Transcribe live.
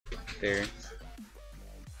there.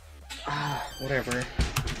 Ah, whatever.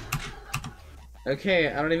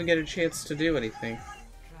 Okay, I don't even get a chance to do anything.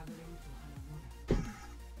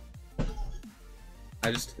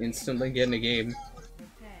 I just instantly get in a game.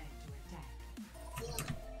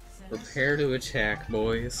 Prepare to attack,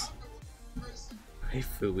 boys. Hi,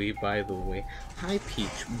 Fooey, by the way. Hi,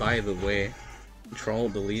 Peach, by the way. Control,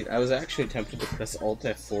 delete. I was actually tempted to press Alt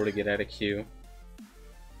F4 to get out of queue.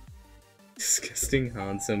 Disgusting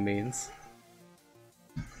Hanzo means.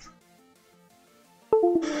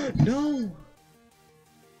 No!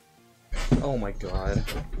 Oh my god.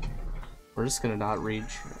 We're just gonna not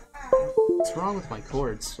reach. What's wrong with my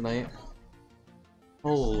cords tonight?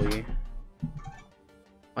 Holy.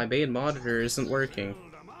 My main monitor isn't working.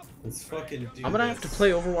 Let's fucking do I'm gonna have to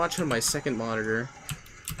play Overwatch on my second monitor.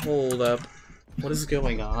 Hold up. What is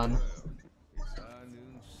going on?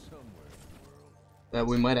 That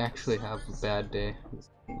we might actually have a bad day.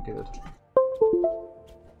 Good.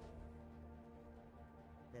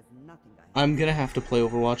 I'm gonna have to play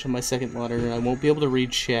Overwatch on my second monitor. I won't be able to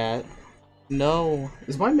read chat. No.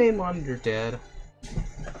 Is my main monitor dead?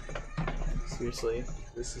 Seriously,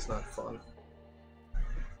 this is not fun.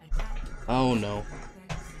 Oh no.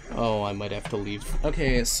 Oh, I might have to leave.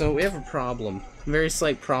 Okay, so we have a problem. A very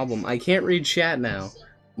slight problem. I can't read chat now.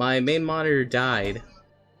 My main monitor died.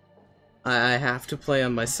 I have to play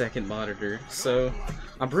on my second monitor, so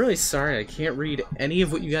I'm really sorry I can't read any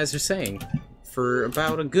of what you guys are saying for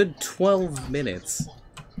about a good 12 minutes.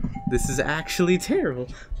 This is actually terrible.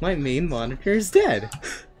 My main monitor is dead.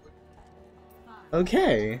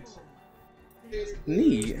 Okay.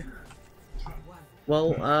 Neat.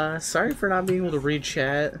 Well, sorry for not being able to read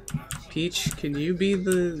chat. Peach, can you be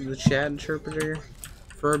the chat interpreter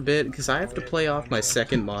for a bit? Because I have to play off my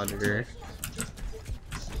second monitor.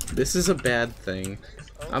 This is a bad thing.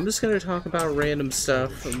 I'm just gonna talk about random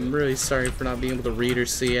stuff. I'm really sorry for not being able to read or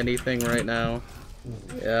see anything right now.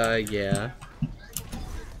 Yeah.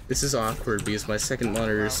 This is awkward because my second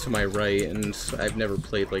monitor is to my right and I've never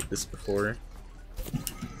played like this before.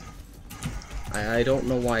 I don't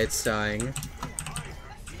know why it's dying.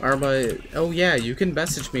 Arma, oh yeah, you can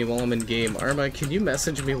message me while I'm in game. Arma, can you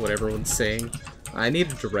message me what everyone's saying? I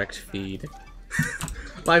need a direct feed.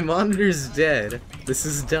 My monitor's dead. This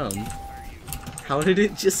is dumb. How did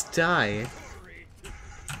it just die?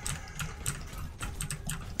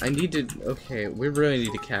 I need to... Okay, we really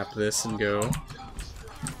need to cap this and go.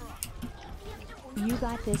 You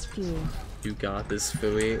got this, Fooey. You got this,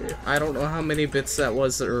 Fooey. I don't know how many bits that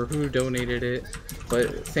was or who donated it,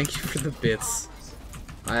 but thank you for the bits.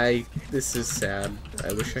 This is sad.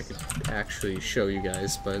 I wish I could actually show you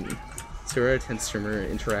guys, but 0 out of 10 streamer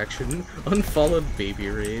interaction. Unfollowed baby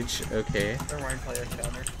rage. Okay.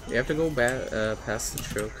 You have to go past the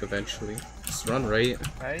choke eventually. Just run right.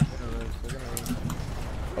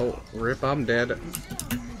 Oh, rip, I'm dead.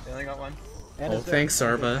 They only got one. Oh, thanks,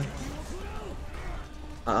 Arba.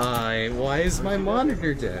 Why is my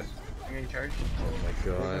monitor dead? I'm getting charged. Oh my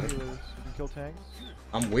god. You can kill tanks.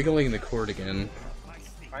 I'm wiggling the cord again.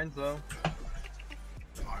 Mine's low.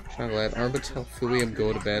 Chocolate, Arba, tell Fooey I'm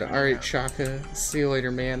going to bed. Alright, Chaka. See you later,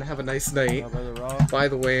 man. Have a nice night. By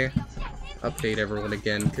the way, update everyone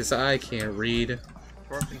again, because I can't read.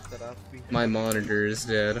 My monitor is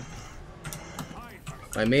dead.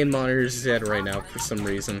 My main monitor is dead right now for some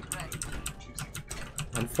reason.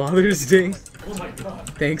 On Father's Day. Oh my god.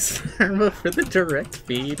 Thanks, Arma, for the direct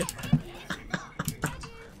feed.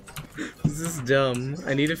 This is dumb.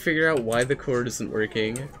 I need to figure out why the cord isn't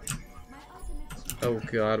working. Oh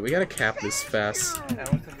god, we gotta cap this fast.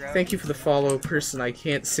 Thank you for the follow, person I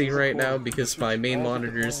can't see right now because my main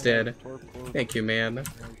monitor is dead. Thank you, man.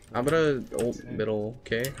 I'm gonna ult middle,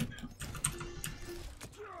 okay?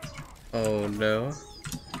 Oh no.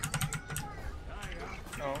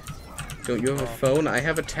 Don't you have a phone? I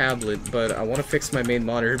have a tablet, but I want to fix my main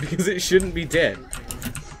monitor because it shouldn't be dead.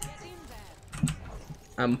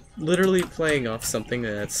 I'm literally playing off something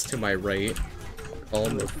that's to my right. Call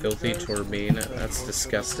him a filthy Torbjorn. That's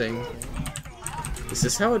disgusting. Is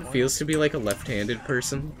this how it feels to be like a left-handed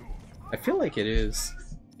person? I feel like it is,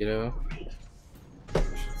 you know?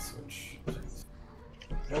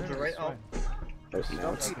 Hold the right. Oh.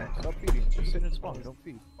 Stop feeding. Just sit and spawn. Don't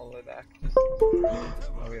feed. All the way back.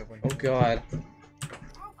 Oh god.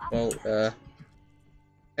 Well,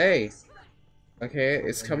 hey! Okay,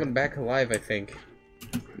 it's coming back alive, I think.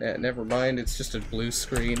 Never mind, it's just a blue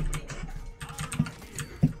screen.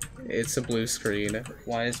 It's a blue screen.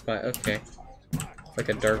 Why is my... okay. Like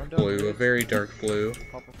a dark blue, a very dark blue.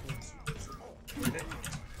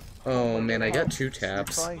 Oh man, I got 2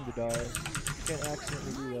 taps. can't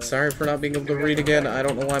accidentally do that. Sorry for not being able to read again. I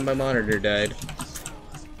don't know why my monitor died.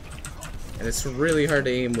 And it's really hard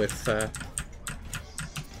to aim with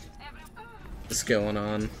this going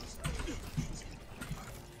on.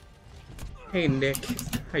 Hey Nick,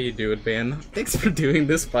 how you doing, man? Thanks for doing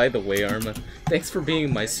this, by the way, Arma. Thanks for being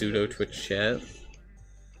in my pseudo Twitch chat.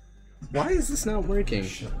 Why is this not working?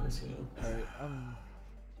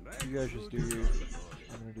 Alright, you guys just do yours.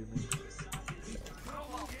 I'm gonna do me.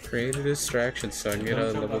 Create a distraction so I can get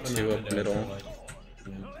a level 2 up middle.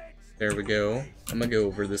 There we go. I'm gonna go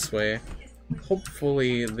over this way.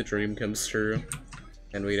 Hopefully the dream comes true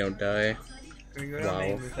and we don't die.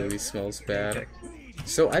 Wow, really smells bad.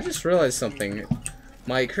 So I just realized something.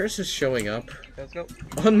 My cursor's showing up Let's go.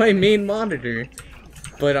 on my main monitor,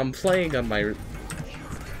 but I'm playing on my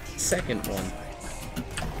second one.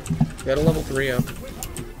 Got a level 3 up.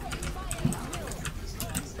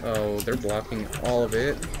 Oh, they're blocking all of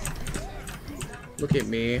it. Look at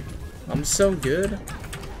me. I'm so good.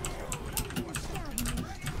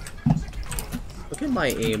 Look at my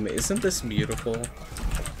aim. Isn't this beautiful?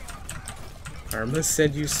 Arma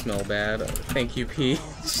said you smell bad. Thank you, Peach.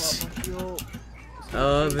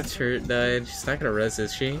 Oh, the turret died. She's not gonna res,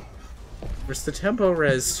 is she? Where's the tempo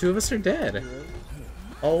res? 2 of us are dead.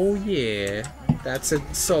 Oh yeah. That's a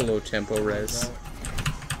solo tempo res.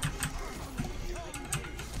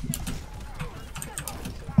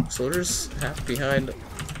 Soldiers half behind.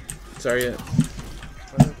 Sorry.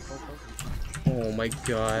 Oh my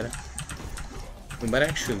god. We might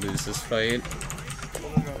actually lose this fight.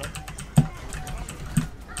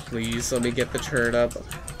 Please, let me get the turret up.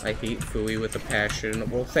 I hate Fui with a passion.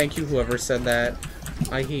 Well, thank you whoever said that.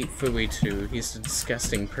 I hate Fui too. He's a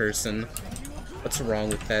disgusting person. What's wrong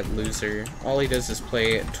with that loser? All he does is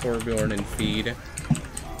play Torbjorn and feed.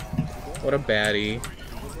 What a baddie.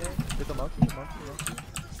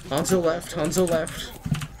 Hanzo left, Hanzo left.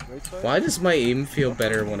 Why does my aim feel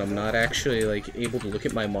better when I'm not actually, like, able to look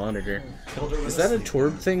at my monitor? Is that a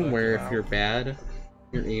Torb thing where if you're bad,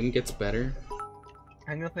 your aim gets better?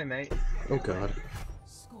 I'm gonna play mate. Oh god.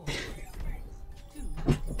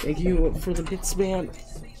 Thank you for the bits, man.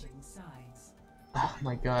 Oh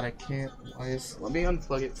my god, I can't. Let me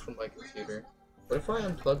unplug it from my computer. What if I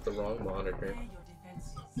unplug the wrong monitor?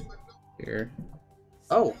 Here.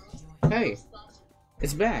 Oh! Hey!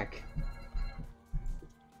 It's back!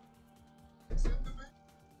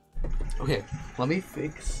 Okay, let me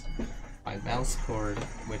fix my mouse cord,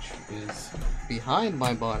 which is behind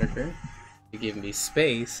my monitor, to give me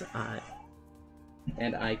space,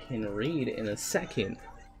 and I can read in a second.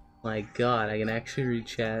 My god, I can actually read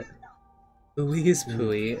chat. Please,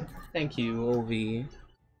 Pui. Thank you, OV.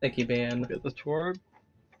 Thank you, man. Get the Torb.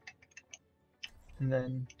 And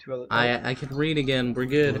then 2 other. I can read again. We're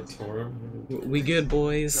good. We good,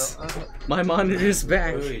 boys. My monitor's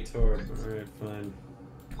back. Alright, fine.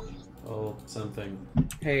 Oh, something.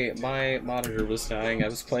 Hey, my monitor was dying. I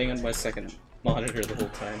was playing on my second monitor the whole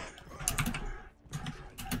time.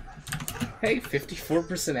 Hey,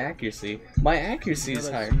 54% accuracy. My accuracy is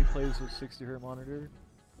higher. He plays with 60Hz monitor.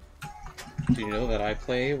 Do you know that I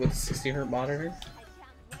play with 60Hz monitor?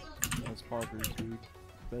 That's poppers, dude.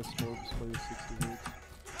 Best orbs play with 60Hz.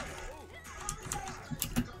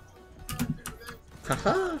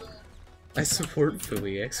 Haha! I support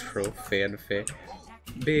Fui X Pro fanfic.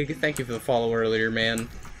 Big, thank you for the follow earlier, man.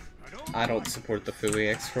 I don't support the Fui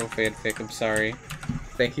X Pro fanfic, I'm sorry.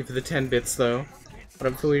 Thank you for the 10 bits, though. But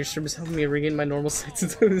I'm Fui, your stream is helping me regain my normal sight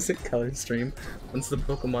since I was at Color Stream. Once the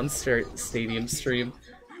Pokemon Stadium stream.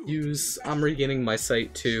 I'm regaining my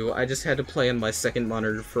sight, too. I just had to play on my second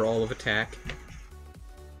monitor for all of attack.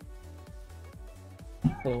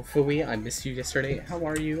 Hello, Fui, I missed you yesterday. How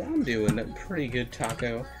are you? I'm doing pretty good,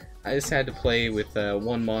 Taco. I just had to play with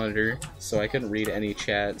one monitor, so I couldn't read any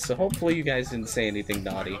chat, so hopefully you guys didn't say anything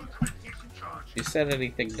naughty. If you said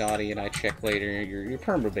anything naughty and I check later, you're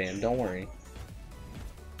permabanned, don't worry.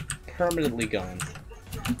 Permanently gone.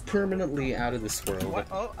 Permanently out of this world. What?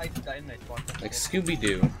 Oh, I died in that one. Like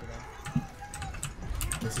Scooby-Doo.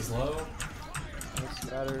 This is low.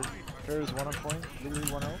 What's matter? There is 1 on point,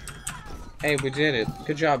 literally 1 health. Hey, we did it.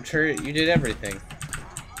 Good job, Turret. You did everything.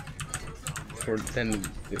 Or then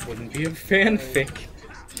it wouldn't be a fanfic.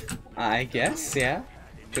 I guess, yeah.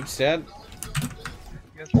 Chip's dead.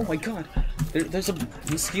 Oh my god. There's a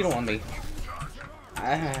mosquito on me.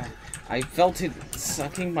 I felt it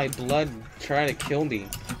sucking my blood, trying to kill me.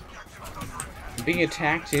 I'm being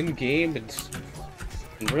attacked in-game and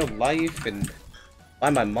in real life and by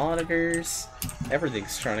my monitors.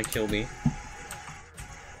 Everything's trying to kill me.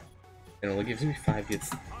 It only gives me 5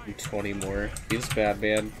 hits and 20 more. Feels bad,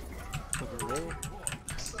 man.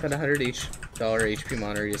 Got 100 each. HP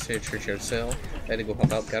monitor yesterday at church yard sale. I had to go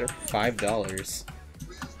help out. Got it for $5.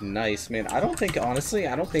 Nice, man. Honestly,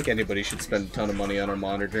 I don't think anybody should spend a ton of money on a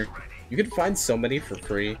monitor. You can find so many for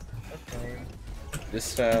free.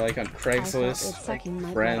 Just like on Craigslist, I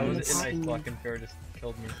friends. was in ice block and Fair just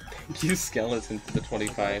killed me. You skeleton for the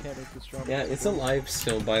 25. Yeah, it's alive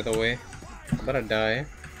still, by the way. I'm about to die.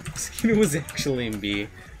 Mosquito was actually me.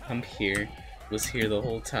 I'm here. Was here the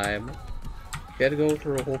whole time. You had to go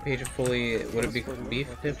through a whole page of fully. Would it be beef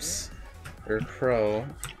tips or crow?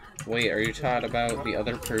 Wait, are you taught about the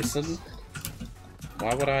other person?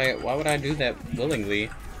 Why would I do that willingly?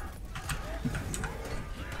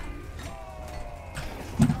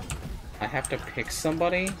 I have to pick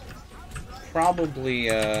somebody?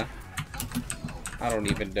 Probably, I don't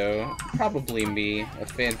even know. Probably me. A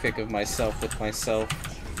fanfic of myself with myself,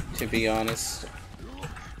 to be honest.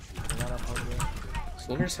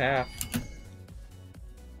 Sliver's half.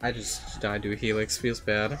 I just died to a helix, feels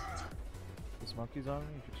bad. This monkey's on me,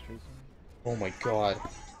 you just chase him. Oh my god.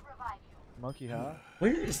 Monkey half?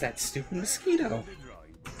 Where is that stupid mosquito?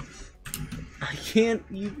 I can't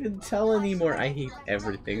even tell anymore. I hate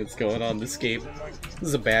everything that's going on in this game. This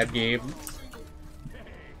is a bad game.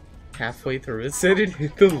 Halfway through it said it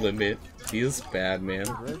hit the limit. Feels bad, man.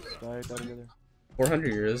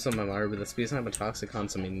 400 euros on my monitor, but that's because I'm a toxic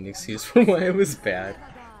consuming an excuse for why it was bad.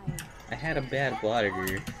 I had a bad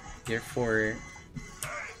blogger, therefore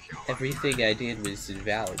everything I did was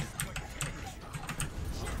invalid.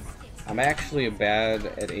 I'm actually bad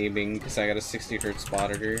at aiming because I got a 60Hz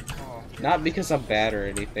monitor. Not because I'm bad or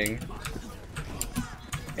anything.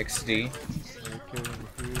 XD.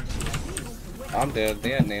 I'm dead. They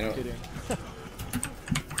had nano.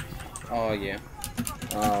 Oh yeah.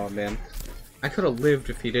 Oh man. I could have lived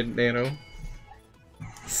if he didn't nano.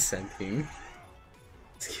 Sending.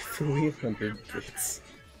 Let's get fully 100 bits.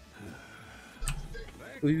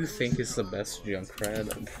 Who do you think is the best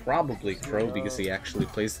Junkrat? Probably Crow because he actually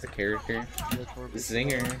plays the character.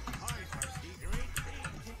 Zinger.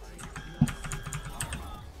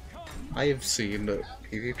 I have seen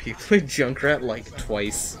PvP play Junkrat like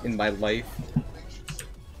twice in my life.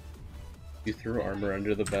 You threw armor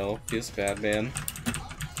under the bell. Feels bad, man.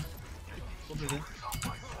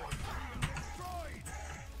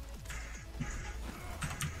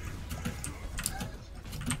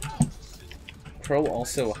 Crow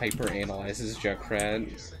also hyper-analyzes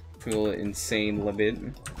Junkrat to an insane limit,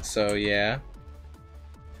 so yeah.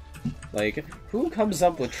 Like, who comes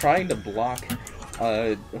up with trying to block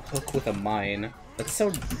a hook with a mine? That's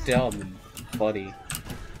so dumb, buddy.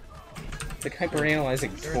 It's like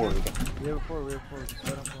hyper-analyzing Torb. We have a 4,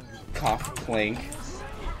 Cough Plank.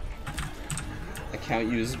 I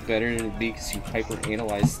count you as better than me because you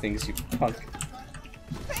hyper-analyze things, you punk.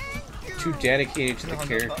 Too dedicated to the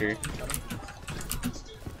character.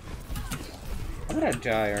 I'm gonna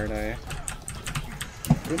die, aren't I?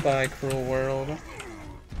 Goodbye, cruel world.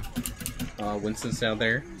 Winston's down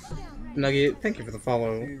there. Nugget, thank you for the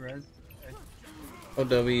follow.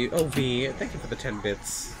 OV, thank you for the 10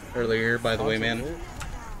 bits earlier, by the way, man.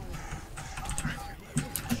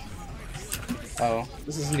 Oh,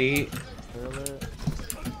 this is neat.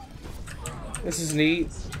 This is neat.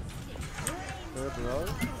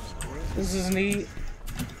 This is neat.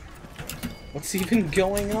 What's even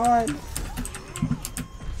going on?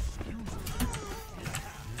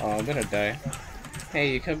 Oh, I'm gonna die.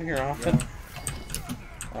 Hey, you come here often?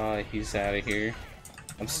 He's out of here.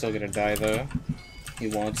 I'm still gonna die though. He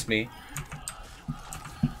wants me.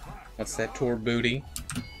 That's that tour booty.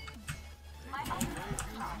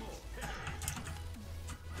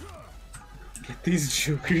 Get these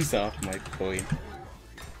jokers off my point.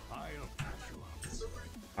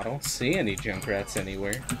 I don't see any Junkrats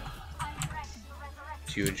anywhere.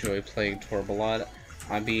 Do you enjoy playing Torb a lot?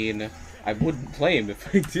 I mean, I wouldn't play him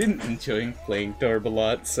if I didn't enjoy playing Torb a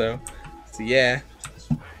lot, so yeah.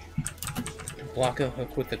 Block a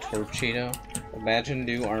hook with the Torpedo. Imagine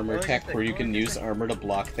new armor tech where you can use armor to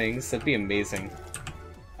block things. That'd be amazing.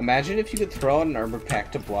 Imagine if you could throw out an armor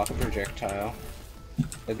pack to block a projectile.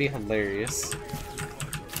 That'd be hilarious.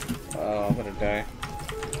 Oh, I'm gonna die.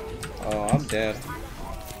 Oh, I'm dead.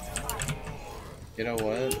 You know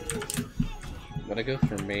what? I'm gonna go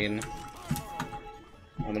for main.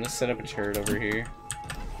 I'm gonna set up a turret over here.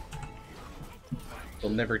 They'll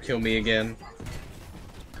never kill me again.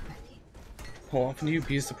 How often do you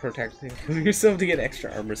abuse the protect thing? Kill yourself to get extra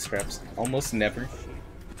armor scraps? Almost never.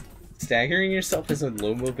 Staggering yourself as a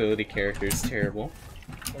low mobility character is terrible.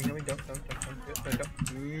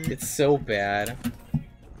 It's so bad.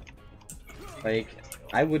 Like,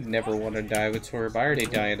 I would never want to die with Torb. I already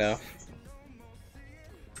die enough.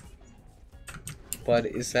 But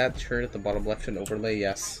is that turret at the bottom left an overlay?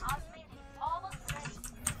 Yes.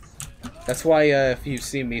 That's why, if you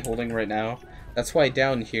see me holding right now, that's why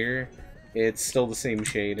down here, it's still the same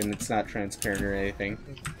shade and it's not transparent or anything.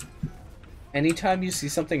 Anytime you see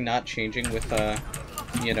something not changing with,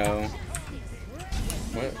 you know...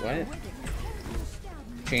 What?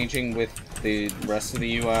 Changing with the rest of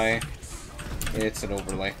the UI, it's an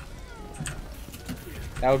overlay.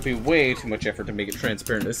 That would be way too much effort to make it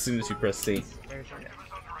transparent as soon as you press C.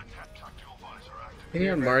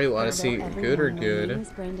 Opinion on Mario Odyssey, good or good?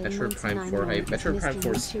 Metroid Prime 4 hype. Metroid Prime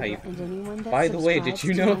 4 is hype. By the way, did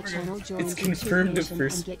you know it's confirmed to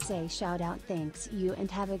first... Thanks you and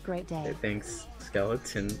have a great day. Hey, thanks,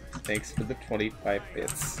 Skeleton. Thanks for the 25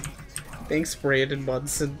 bits. Thanks, Brandon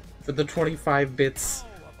Munson, for the 25 bits.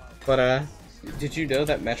 But, did you know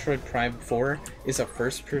that Metroid Prime 4 is a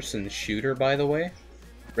first-person shooter, by the way?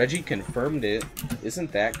 Reggie confirmed it.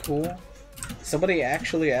 Isn't that cool? Somebody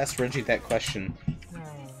actually asked Reggie that question.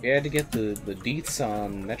 We had to get the deets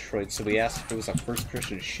on Metroid, so we asked if it was a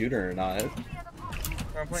first-person shooter or not.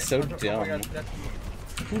 So dumb.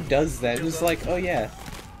 Who does that? Who's like, oh yeah,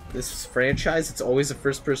 this franchise, it's always a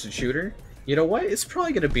first-person shooter? You know what? It's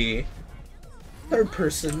probably gonna be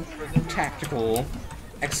third-person, tactical,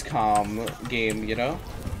 XCOM game, you know?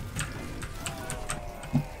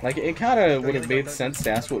 Like, it kinda would have made sense to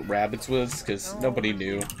ask what Rabbids was, because nobody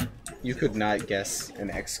knew. You could not guess an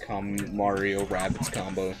XCOM Mario Rabbids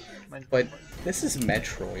combo. But this is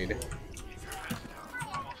Metroid.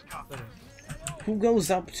 Who goes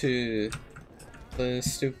up to the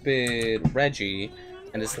stupid Reggie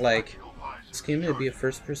and is like, is this game gonna be a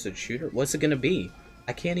first-person shooter? What's it gonna be?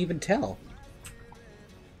 I can't even tell.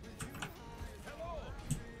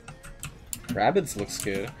 Rabbids looks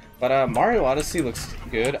good. But Mario Odyssey looks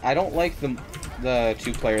good. I don't like the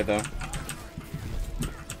two-player though.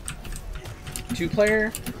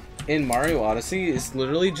 Two-player in Mario Odyssey is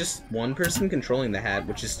literally just one person controlling the hat,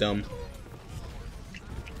 which is dumb.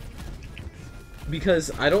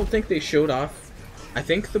 Because I don't think they showed off... I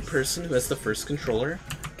think the person who has the first controller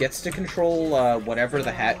gets to control whatever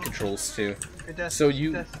the hat controls to. So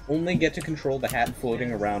you only get to control the hat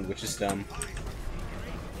floating around, which is dumb.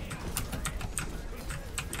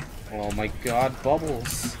 Oh my god,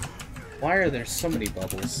 bubbles. Why are there so many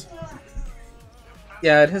bubbles?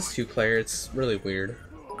 Yeah, it has two-player, it's really weird.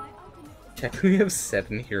 Technically you have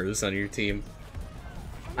 7 heroes on your team.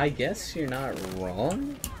 I guess you're not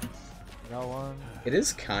wrong? Got one. It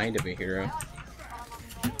is kind of a hero.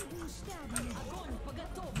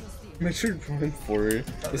 Metroid Prime 4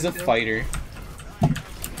 is a fighter.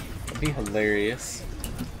 That'd be hilarious.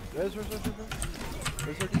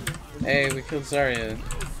 Hey, we killed Zarya.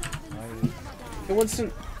 Kill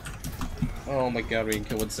Winston. Oh my god, we can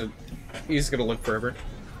kill Winston. He's gonna live forever.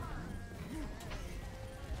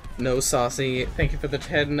 No, Saucy. Thank you for the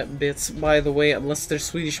 10 bits. By the way, unless they're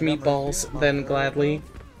Swedish meatballs, then gladly.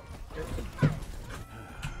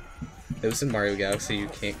 It was in Mario Galaxy, you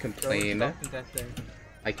can't complain.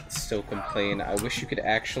 I can still complain. I wish you could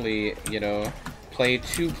actually, you know, play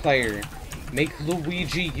two-player. Make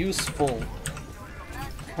Luigi useful.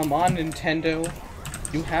 Come on, Nintendo.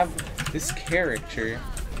 You have this character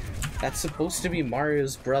that's supposed to be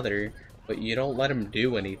Mario's brother, but you don't let him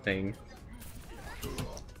do anything.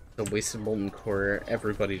 The wasted molten core,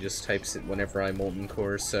 everybody just types it whenever I molten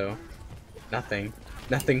core, so nothing.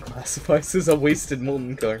 Nothing classifies as a wasted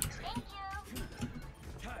molten core.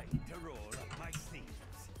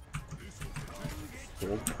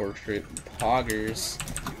 Gold portrait, poggers,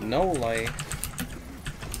 no life.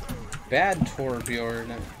 Bad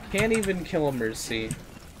Torbjorn, can't even kill a Mercy.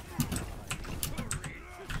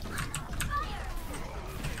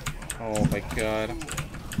 Oh my god.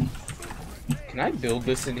 Can I build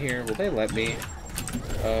this in here? Will they let me?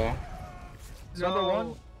 Oh. Another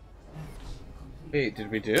one? Wait, did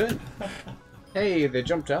we do it? Hey, they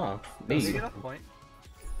jumped off. Me.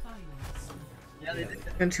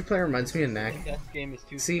 And two-player reminds me of Knack.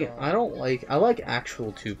 See, I like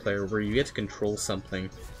actual two-player where you get to control something.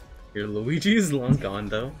 Your Luigi is long gone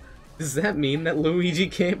though. Does that mean that Luigi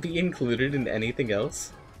can't be included in anything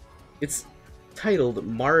else? It's titled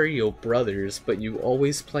Mario Brothers, but you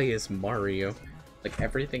always play as Mario. Like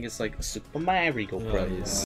everything is like Super Mario Brothers.